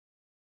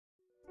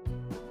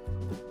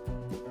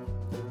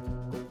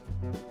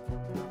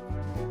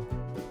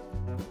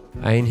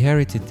I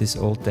inherited this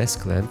old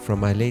desk lamp from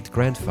my late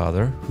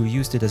grandfather, who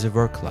used it as a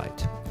work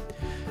light.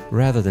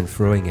 Rather than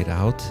throwing it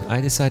out,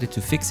 I decided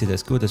to fix it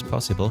as good as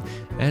possible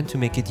and to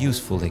make it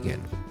useful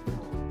again.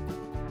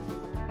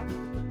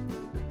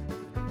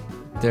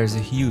 There's a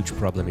huge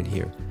problem in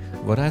here.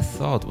 What I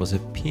thought was a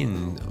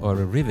pin or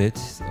a rivet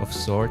of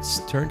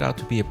sorts turned out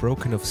to be a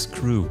broken-off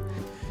screw.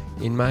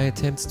 In my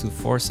attempts to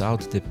force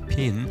out the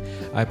pin,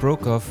 I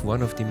broke off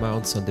one of the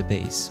mounts on the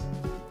base.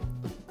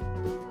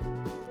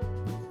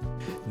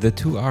 The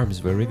two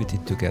arms were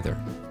riveted together.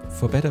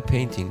 For better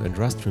painting and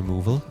rust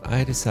removal,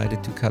 I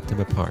decided to cut them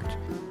apart.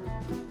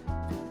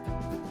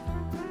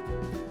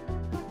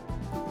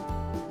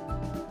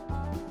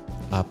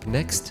 Up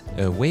next,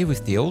 away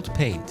with the old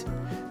paint.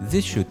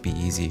 This should be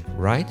easy,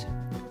 right?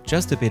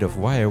 Just a bit of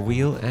wire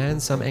wheel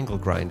and some angle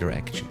grinder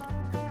action.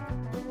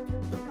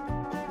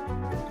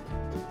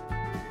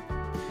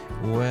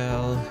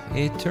 Well,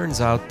 it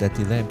turns out that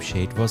the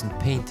lampshade wasn't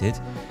painted,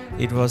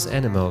 it was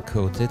enemal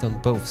coated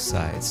on both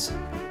sides.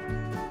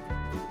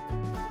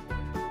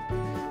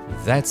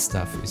 That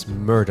stuff is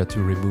murder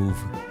to remove.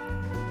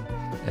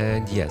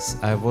 And yes,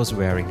 I was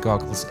wearing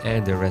goggles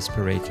and a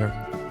respirator.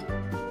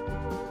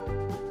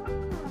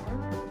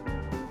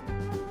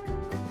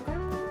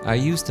 I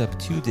used up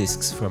 2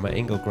 discs from my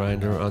angle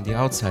grinder on the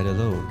outside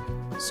alone,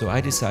 so I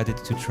decided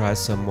to try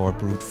some more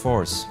brute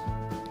force.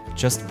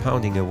 Just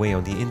pounding away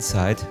on the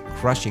inside,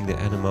 crushing the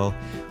enemal,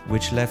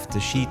 which left the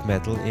sheet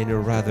metal in a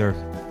rather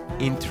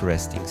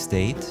interesting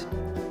state.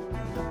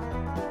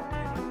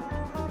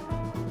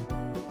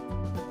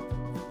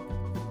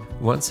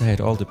 Once I had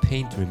all the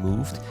paint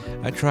removed,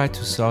 I tried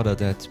to solder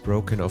that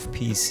broken off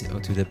piece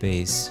onto the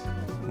base.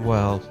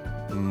 Well,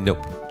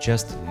 nope,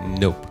 just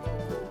nope.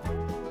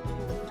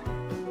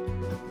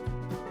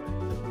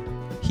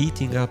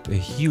 Heating up a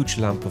huge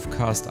lump of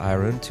cast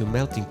iron to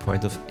melting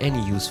point of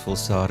any useful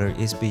solder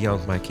is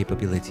beyond my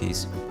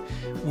capabilities.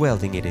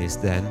 Welding it is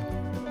then.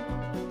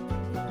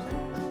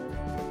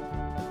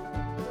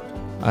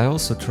 I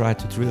also tried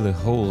to drill a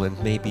hole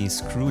and maybe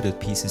screw the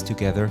pieces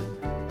together.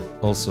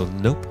 Also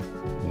nope,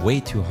 way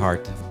too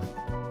hard.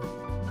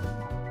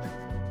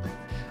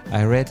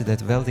 I read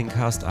that welding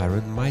cast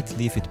iron might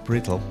leave it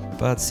brittle,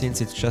 but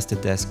since it's just a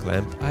desk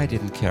lamp, I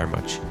didn't care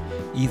much.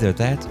 Either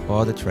that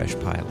or the trash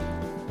pile.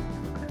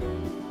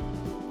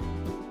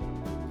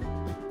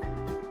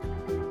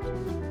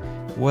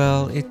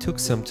 Well, it took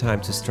some time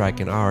to strike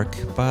an arc,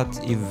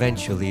 but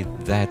eventually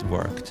that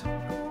worked.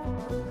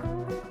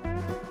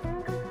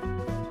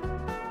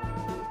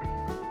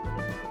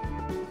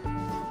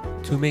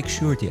 To make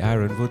sure the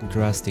iron wouldn't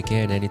rust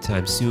again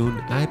anytime soon,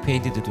 I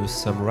painted it with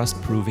some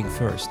rust proofing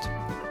first.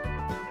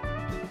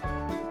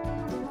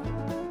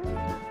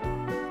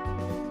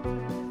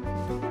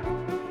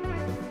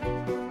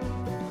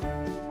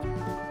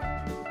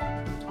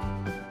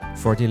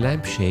 For the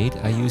lampshade,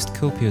 I used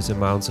copious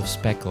amounts of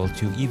speckle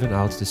to even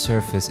out the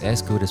surface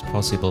as good as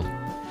possible,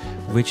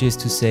 which is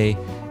to say,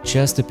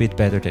 just a bit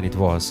better than it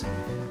was,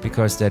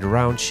 because that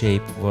round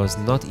shape was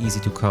not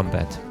easy to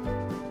combat.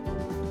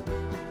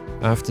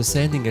 After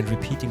sanding and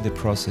repeating the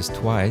process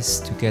twice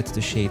to get the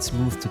shade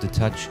smooth to the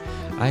touch,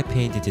 I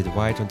painted it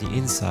white on the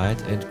inside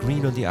and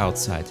green on the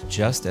outside,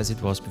 just as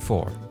it was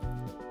before.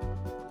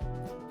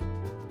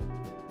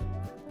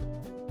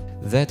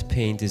 That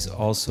paint is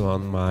also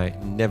on my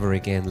never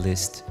again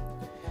list.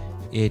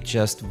 It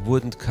just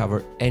wouldn't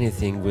cover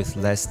anything with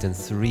less than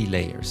 3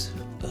 layers.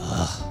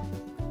 Ugh.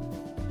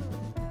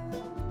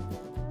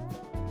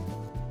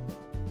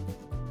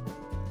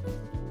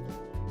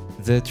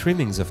 The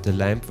trimmings of the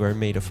lamp were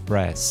made of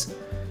brass.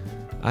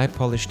 I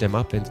polished them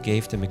up and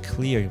gave them a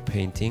clear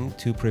painting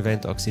to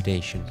prevent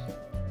oxidation.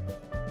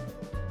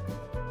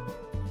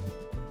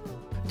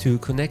 To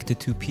connect the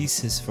 2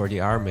 pieces for the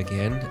arm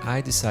again,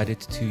 I decided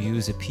to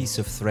use a piece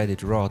of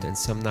threaded rod and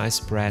some nice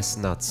brass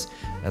nuts,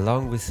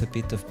 along with a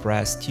bit of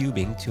brass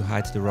tubing to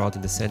hide the rod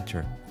in the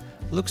center.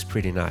 Looks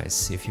pretty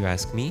nice, if you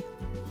ask me.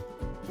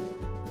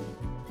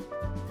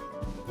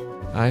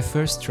 I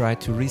first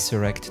tried to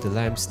resurrect the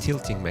lamp's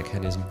tilting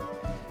mechanism.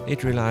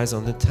 It relies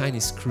on a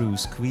tiny screw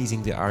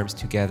squeezing the arms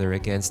together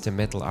against a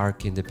metal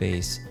arc in the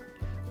base.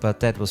 But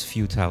that was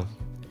futile.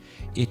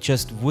 It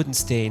just wouldn't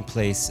stay in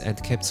place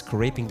and kept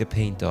scraping the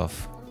paint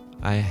off.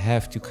 I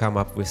have to come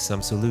up with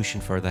some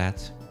solution for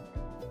that.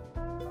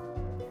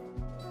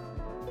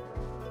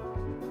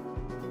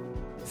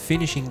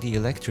 Finishing the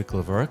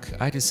electrical work,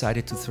 I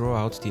decided to throw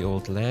out the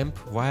old lamp,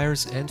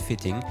 wires and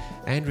fitting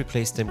and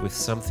replace them with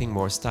something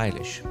more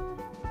stylish.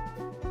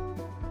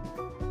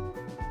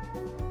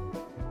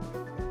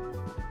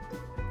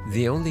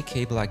 The only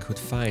cable I could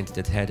find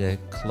that had a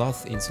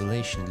cloth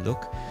insulation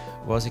look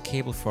was a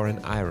cable for an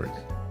iron.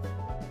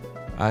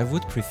 I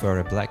would prefer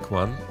a black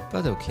one,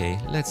 but okay,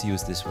 let's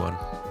use this one.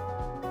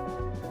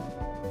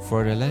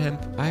 For the lamp,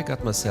 I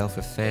got myself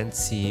a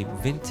fancy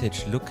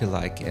vintage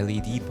look-alike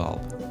LED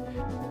bulb.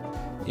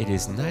 It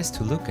is nice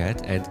to look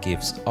at and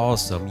gives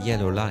awesome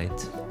yellow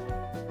light.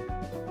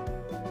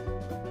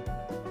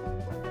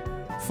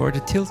 For the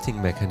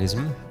tilting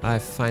mechanism, I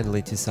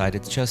finally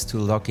decided just to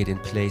lock it in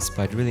place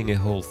by drilling a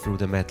hole through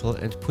the metal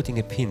and putting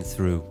a pin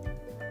through.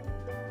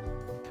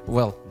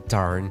 Well,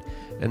 darn,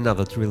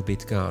 another drill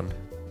bit gone,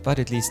 but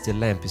at least the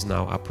lamp is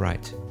now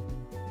upright.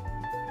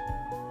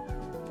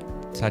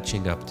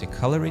 Touching up the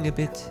coloring a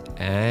bit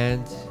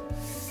and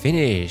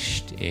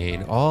finished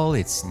in all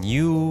its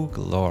new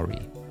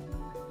glory.